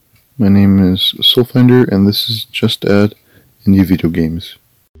My name is Soulfinder, and this is Just Add Indie Video Games.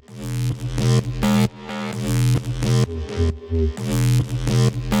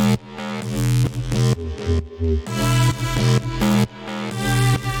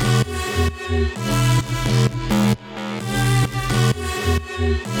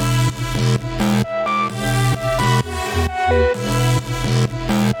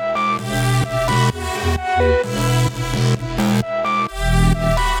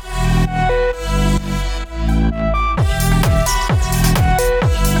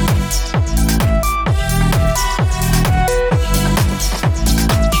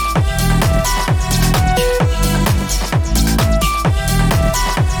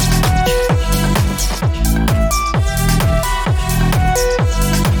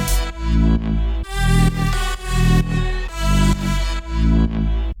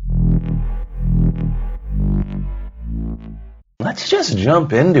 Let's just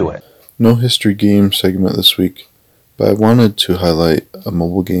jump into it. No history game segment this week, but I wanted to highlight a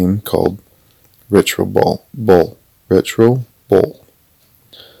mobile game called Retro Bowl. Retro Bowl.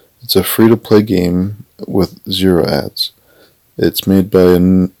 It's a free-to-play game with 0 ads. It's made by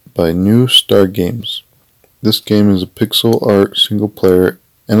New Star Games. This game is a pixel art single-player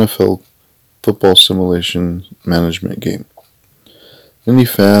NFL football simulation management game. Many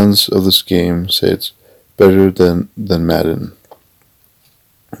fans of this game say it's better than Madden.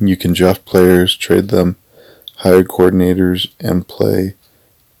 You can draft players, trade them, hire coordinators, and play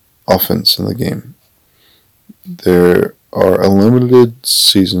offense in the game. There are unlimited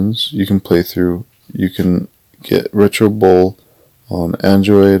seasons you can play through. You can get Retro Bowl on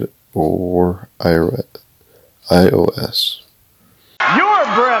Android or iOS. You're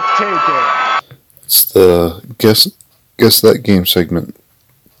breathtaking! It's the Guess That Game segment.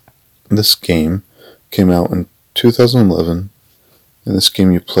 This game came out in 2011. In this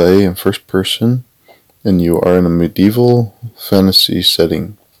game you play in first person, and you are in a medieval fantasy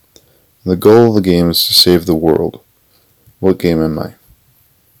setting. The goal of the game is to save the world. What game am I?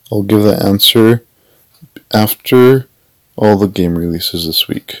 I'll give the answer after all the game releases this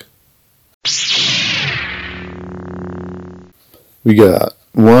week. We got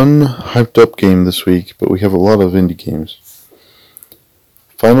one hyped up game this week, but we have a lot of indie games.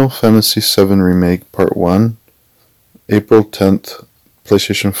 Final Fantasy VII Remake Part 1, April 10th,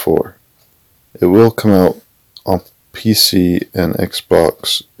 PlayStation 4. It will come out on PC and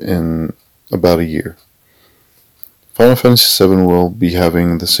Xbox in about a year. Final Fantasy VII will be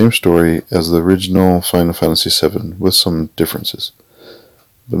having the same story as the original Final Fantasy VII with some differences,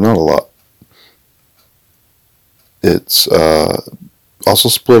 but not a lot. It's also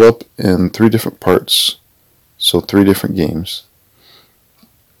split up in 3 different parts, so 3 different games.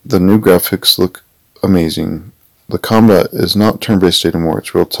 The new graphics look amazing. The combat is not turn-based anymore,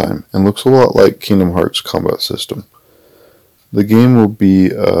 it's real-time, and looks a lot like Kingdom Hearts combat system. The game will be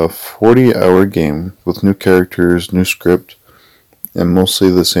a 40-hour game with new characters, new script, and mostly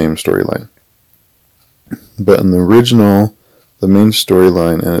the same storyline. But in the original, the main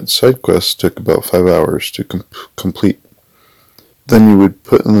storyline and its side quests took about 5 hours to complete. Then you would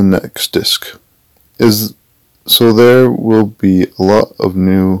put in the next disc. So there will be a lot of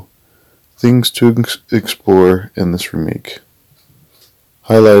new things to explore in this remake.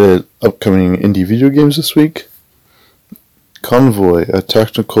 Highlighted upcoming indie video games this week. Convoy, a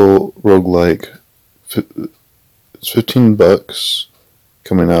tactical roguelike. It's $15,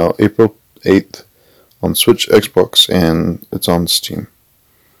 coming out April 8th on Switch, Xbox, and it's on Steam.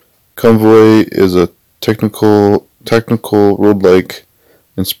 Convoy is a tactical roguelike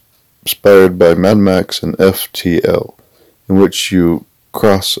inspired by Mad Max and FTL, in which you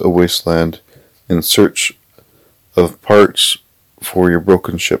cross a wasteland in search of parts for your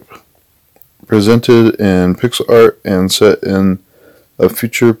broken ship. Presented in pixel art and set in a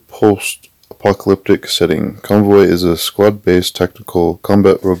future post-apocalyptic setting, Convoy is a squad-based tactical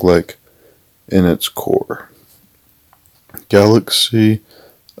combat roguelike in its core. Galaxy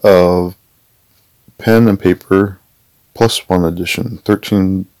of Pen and Paper +1 edition,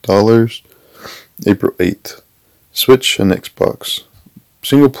 $13, April 8th. Switch and Xbox.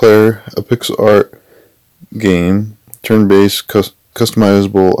 Single player, a pixel art game, turn-based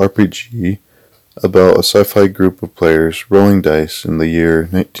customizable RPG about a sci-fi group of players rolling dice in the year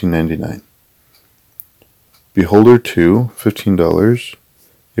 1999. Beholder 2, $15,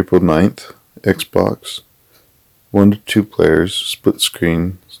 April 9th, Xbox. 1 to 2 players, split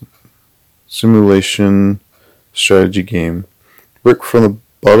screen, simulation strategy game. Work from the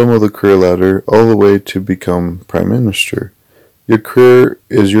bottom of the career ladder all the way to become Prime Minister. Your career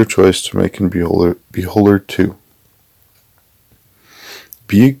is your choice to make in Beholder 2.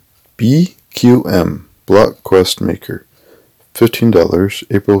 BQM Block Quest Maker, $15,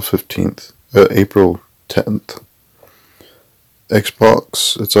 April 10th.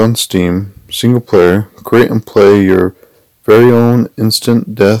 Xbox, it's on Steam, single player, create and play your very own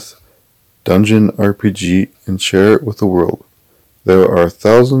instant death dungeon RPG and share it with the world. There are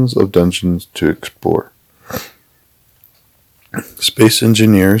thousands of dungeons to explore. Space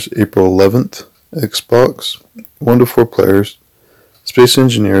Engineers, April 11th, Xbox, 1 to 4 players. Space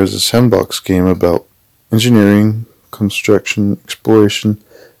Engineer is a sandbox game about engineering, construction, exploration,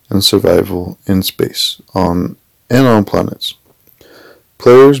 and survival in space, on planets.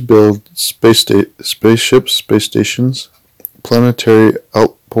 Players build spaceships, space stations, planetary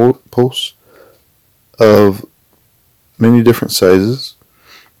outposts of many different sizes,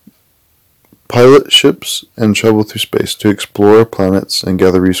 pilot ships, and travel through space to explore planets and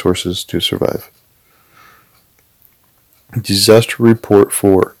gather resources to survive. Disaster Report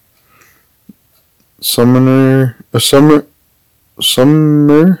 4. Summer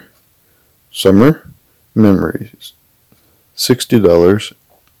Memories, $60,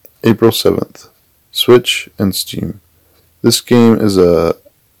 April 7th, Switch and Steam. This game is a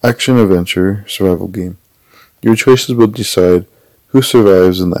action-adventure survival game. Your choices will decide who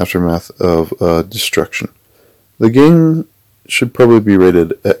survives in the aftermath of destruction. The game should probably be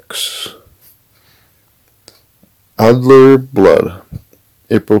rated X. Adler Blood,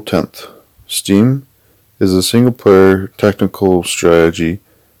 April 10th, Steam, is a single-player tactical strategy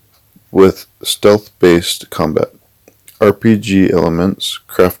with stealth-based combat, RPG elements,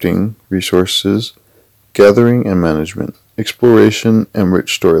 crafting, resources, gathering and management, exploration, and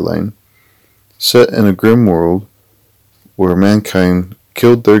rich storyline. Set in a grim world where mankind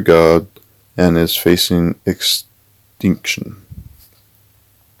killed their god and is facing extinction.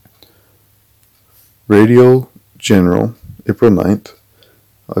 Radio General, April 9th.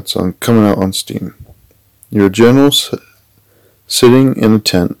 It's coming out on Steam. You're a general sitting in a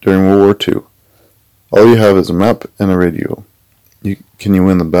tent during World War II. All you have is a map and a radio. Can you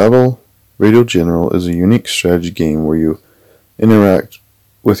win the battle? Radio General is a unique strategy game where you interact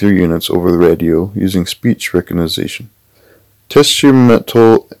with your units over the radio using speech recognition. Test your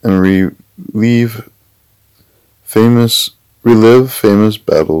mettle and relive famous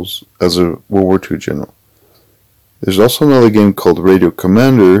battles as a World War II general. There's also another game called Radio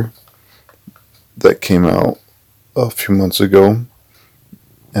Commander that came out a few months ago,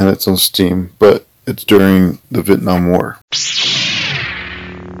 and it's on Steam, but it's during the Vietnam War.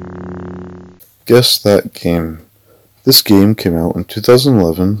 Guess that game. This game came out in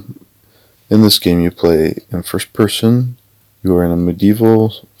 2011. In this game you play in first person, you are in a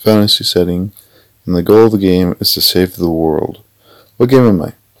medieval fantasy setting, and the goal of the game is to save the world. What game am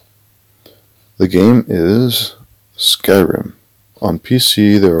I? The game is Skyrim. On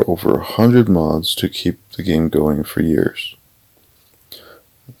PC there are over 100 mods to keep the game going for years.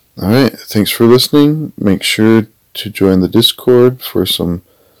 Alright, thanks for listening. Make sure to join the Discord for some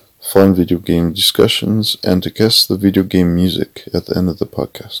fun video game discussions and to guess the video game music at the end of the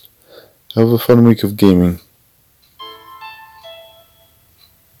podcast. Have a fun week of gaming.